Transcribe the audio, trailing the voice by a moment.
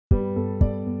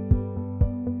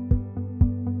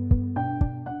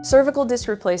Cervical disc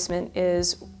replacement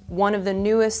is one of the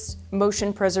newest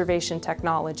motion preservation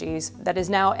technologies that is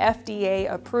now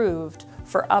FDA approved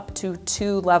for up to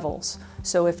 2 levels.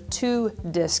 So if 2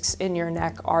 discs in your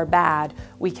neck are bad,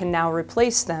 we can now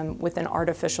replace them with an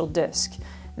artificial disc.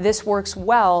 This works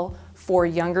well for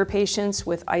younger patients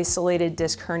with isolated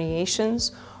disc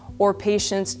herniations or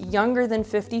patients younger than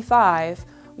 55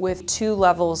 with 2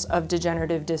 levels of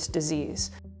degenerative disc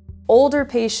disease. Older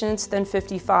patients than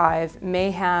 55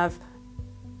 may have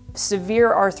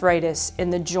severe arthritis in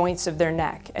the joints of their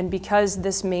neck, and because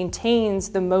this maintains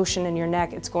the motion in your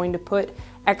neck, it's going to put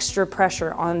extra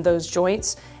pressure on those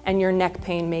joints and your neck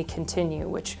pain may continue,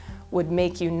 which would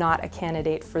make you not a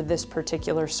candidate for this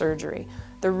particular surgery.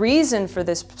 The reason for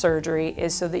this surgery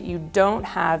is so that you don't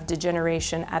have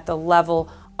degeneration at the level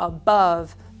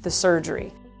above the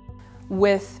surgery.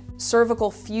 With cervical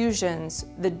fusions,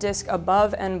 the disc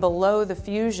above and below the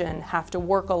fusion have to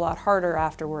work a lot harder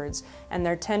afterwards, and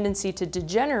their tendency to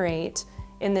degenerate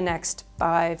in the next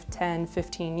 5, 10,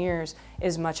 15 years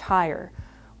is much higher.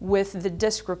 With the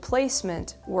disc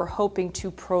replacement, we're hoping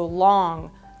to prolong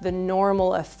the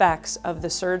normal effects of the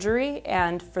surgery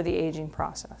and for the aging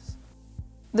process.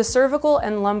 The cervical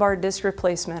and lumbar disc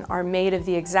replacement are made of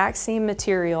the exact same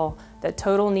material that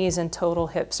total knees and total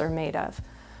hips are made of.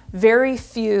 Very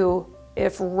few,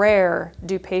 if rare,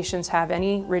 do patients have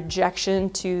any rejection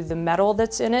to the metal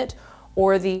that's in it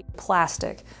or the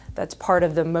plastic that's part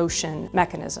of the motion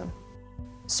mechanism.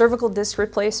 Cervical disc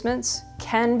replacements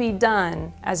can be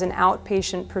done as an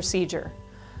outpatient procedure.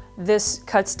 This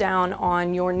cuts down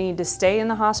on your need to stay in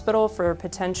the hospital for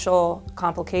potential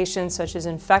complications such as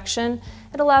infection.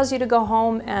 It allows you to go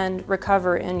home and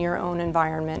recover in your own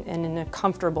environment and in a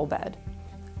comfortable bed.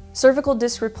 Cervical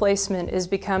disc replacement is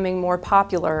becoming more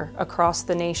popular across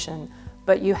the nation,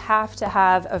 but you have to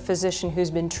have a physician who's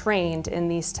been trained in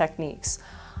these techniques.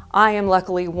 I am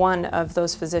luckily one of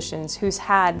those physicians who's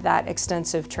had that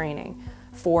extensive training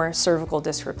for cervical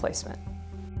disc replacement.